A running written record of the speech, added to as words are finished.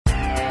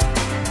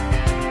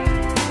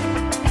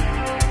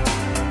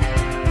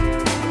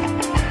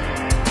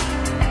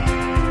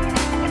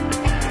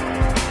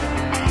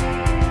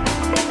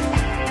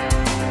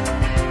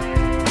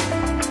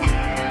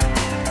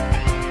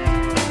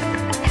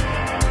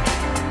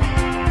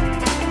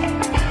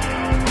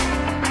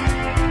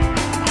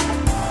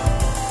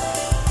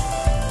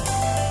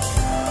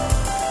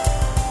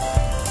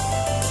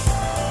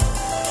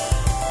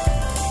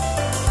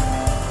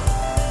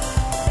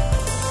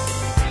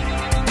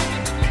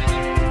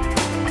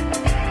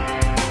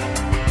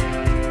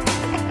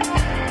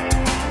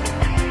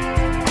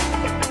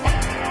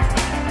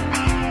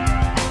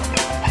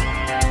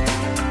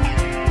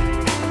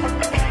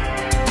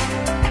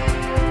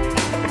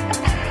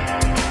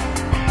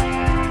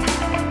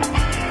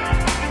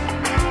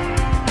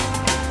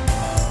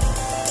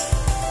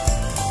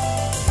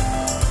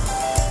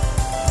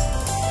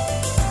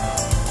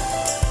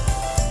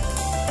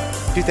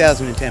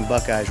2010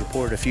 Buckeyes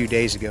reported a few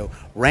days ago,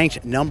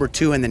 ranked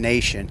 #2 in the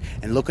nation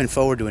and looking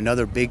forward to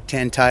another Big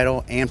Ten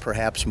title and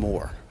perhaps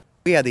more.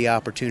 We had the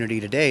opportunity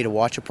today to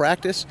watch a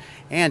practice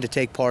and to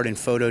take part in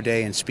photo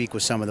day and speak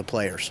with some of the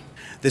players.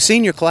 The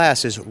senior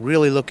class is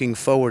really looking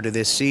forward to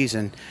this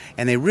season,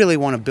 and they really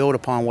want to build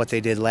upon what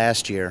they did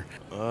last year.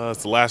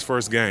 It's the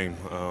first game.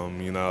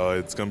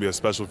 It's going to be a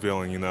special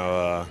feeling,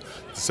 to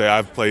say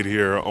I've played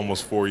here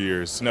almost 4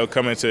 years.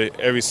 Coming into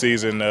every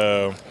season,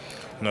 the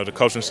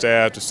coaching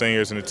staff, the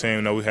seniors, and the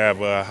team, we have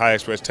high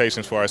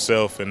expectations for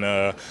ourselves, and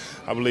I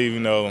believe,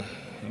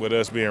 with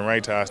us being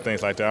ranked high,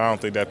 things like that, I don't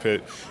think that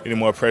put any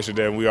more pressure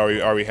than we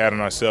already had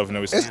on ourselves.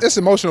 It's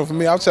emotional for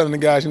me. I was telling the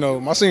guys,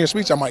 my senior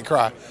speech, I might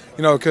cry,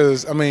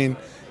 because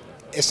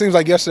it seems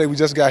like yesterday we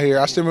just got here.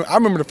 I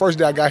remember the first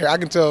day I got here. I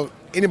can tell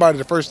anybody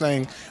the first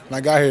thing when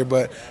I got here,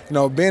 but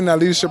being in that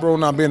leadership role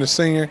now, being a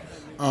senior,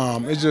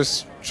 it's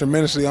just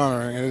tremendously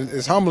honoring, and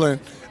it's humbling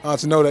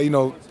to know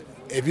that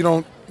if you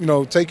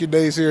don't take your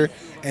days here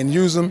and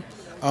use them,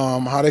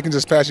 how they can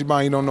just pass you by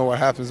and you don't know what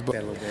happens.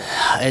 But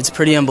it's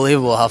pretty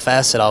unbelievable how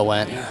fast it all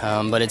went,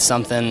 but it's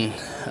something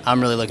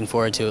I'm really looking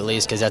forward to, at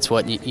least, because that's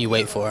what you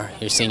wait for,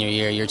 your senior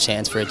year, your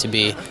chance for it to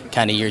be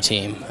kind of your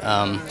team.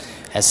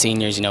 As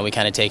seniors, we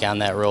kind of take on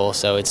that role,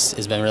 so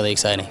it's been really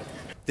exciting.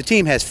 The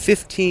team has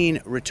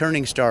 15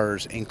 returning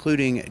starters,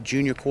 including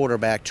junior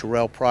quarterback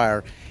Terrell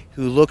Pryor,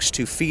 who looks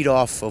to feed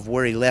off of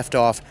where he left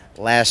off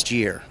last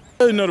year.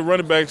 The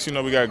running backs,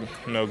 we got,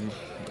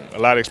 a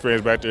lot of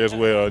experience back there as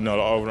well,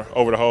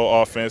 over the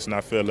whole offense, and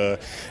I feel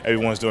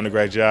everyone's doing a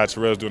great job.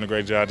 Terrell's doing a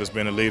great job just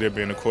being a leader,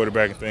 being a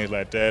quarterback and things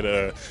like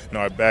that.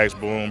 Our backs,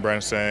 Boone,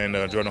 Brandon Sane,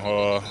 Jordan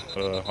Hall,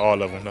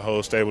 all of them, the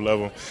whole stable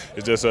of them.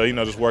 It's just,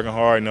 just working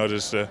hard,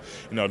 just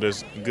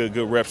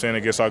good reps in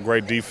against our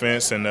great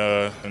defense and,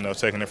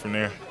 taking it from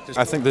there.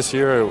 I think this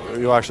year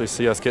you'll actually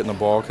see us getting the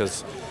ball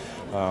because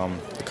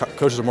the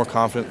coaches are more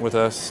confident with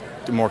us,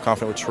 more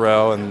confident with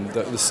Terrell, and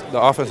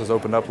the offense has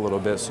opened up a little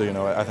bit.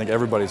 So I think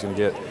everybody's going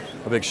to get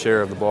a big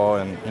share of the ball,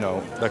 and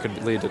that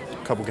could lead to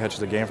a couple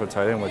catches a game for the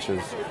tight end, which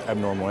is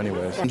abnormal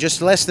anyways. In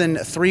just less than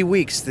 3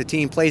 weeks, the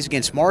team plays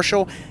against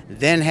Marshall,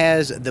 then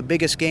has the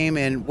biggest game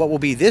in what will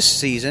be this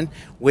season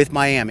with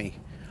Miami.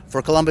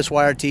 For Columbus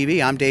Wire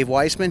TV, I'm Dave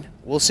Weissman.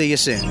 We'll see you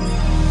soon.